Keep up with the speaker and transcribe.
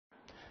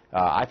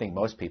I think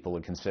most people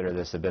would consider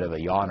this a bit of a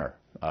yawner,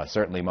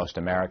 certainly most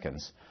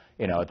Americans.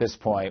 You know, at this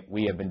point,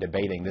 we have been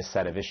debating this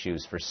set of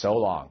issues for so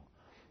long,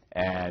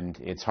 and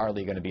it's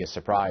hardly going to be a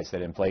surprise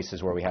that in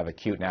places where we have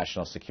acute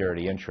national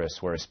security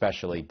interests, we're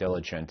especially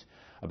diligent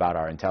about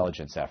our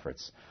intelligence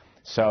efforts.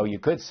 So you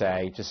could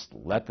say, just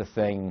let the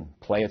thing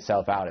play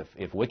itself out.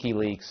 If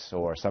WikiLeaks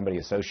or somebody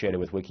associated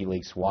with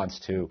WikiLeaks wants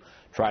to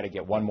try to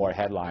get one more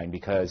headline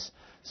because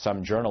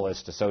some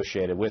journalist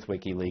associated with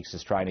WikiLeaks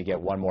is trying to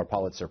get one more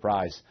Pulitzer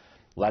Prize,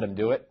 let him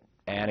do it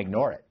and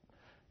ignore it.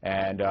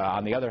 And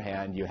on the other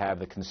hand, you have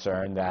the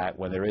concern that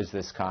when there is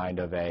this kind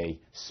of a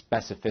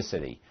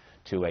specificity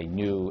to a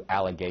new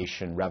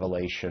allegation,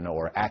 revelation,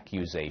 or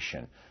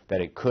accusation,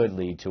 that it could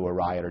lead to a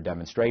riot or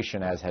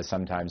demonstration, as has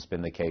sometimes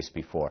been the case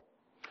before.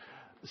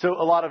 So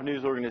a lot of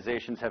news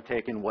organizations have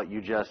taken what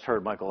you just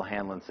heard Michael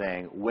Hanlon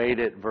saying, weighed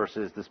it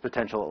versus this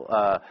potential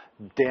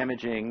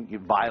damaging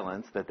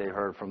violence that they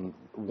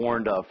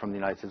warned of from the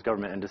United States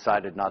government, and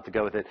decided not to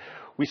go with it.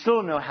 We still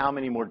don't know how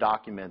many more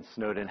documents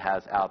Snowden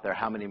has out there,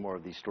 how many more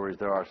of these stories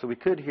there are. So we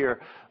could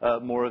hear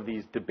more of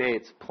these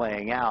debates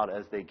playing out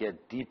as they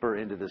get deeper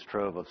into this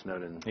trove of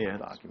Snowden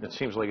documents. It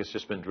seems like it's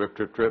just been drip,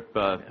 drip, drip.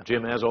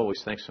 Jim, as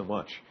always, thanks so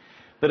much.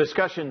 The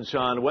discussions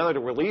on whether to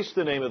release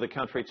the name of the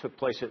country took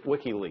place at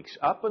WikiLeaks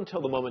up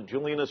until the moment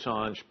Julian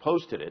Assange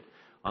posted it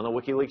on the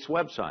WikiLeaks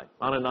website.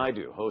 Anna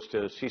Naidu, host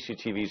of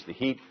CCTV's The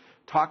Heat,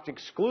 talked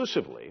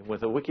exclusively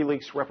with a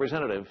WikiLeaks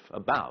representative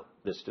about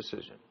this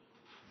decision.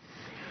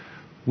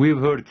 We've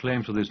heard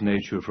claims of this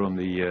nature from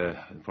the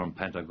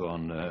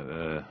Pentagon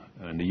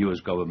and the U.S.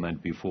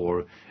 government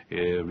before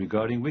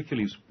regarding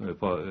WikiLeaks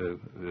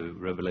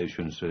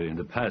revelations in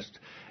the past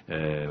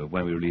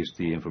when we released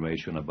the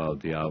information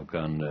about the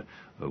Afghan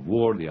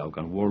war, the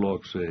Afghan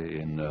warlocks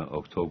in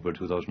October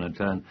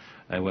 2010,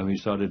 and when we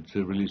started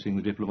releasing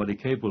the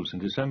diplomatic cables in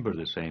December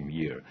the same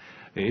year.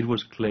 It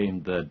was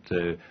claimed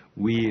that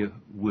we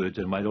would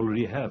and might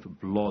already have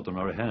blood on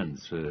our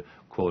hands,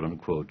 quote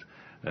unquote.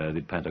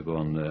 The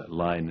Pentagon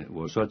line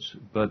was such,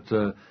 but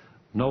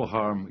no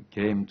harm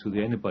came to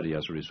anybody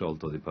as a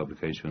result of the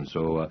publication.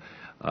 So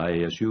I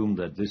assume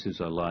that this is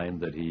a line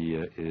that he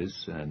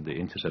is, and the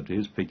Intercept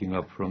is, picking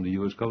up from the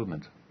U.S.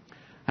 government.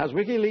 Has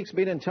WikiLeaks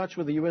been in touch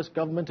with the U.S.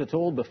 government at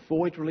all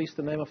before it released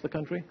the name of the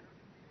country?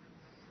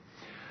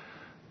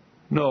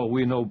 No,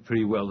 we know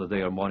pretty well that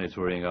they are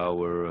monitoring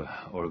our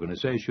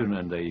organization,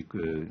 and they,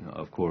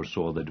 of course,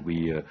 saw that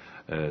we,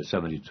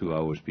 72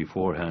 hours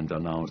beforehand,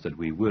 announced that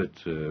we would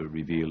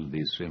reveal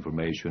this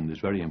information, this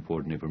very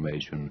important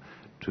information,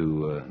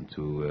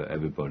 to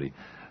everybody.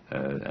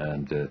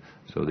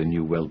 So they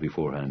knew well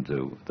beforehand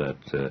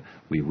that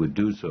we would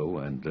do so,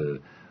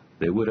 and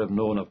they would have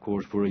known, of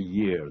course, for a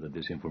year that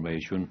this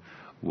information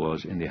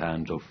was in the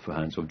hands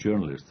of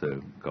journalists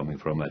coming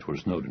from Edward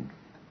Snowden.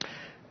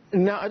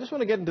 Now, I just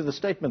want to get into the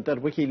statement that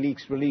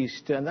WikiLeaks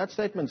released, and that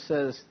statement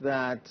says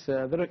that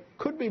there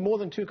could be more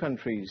than 2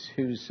 countries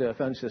whose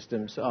phone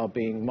systems are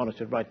being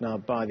monitored right now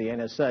by the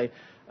NSA.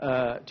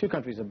 2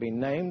 countries have been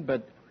named,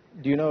 but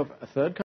do you know of a third country?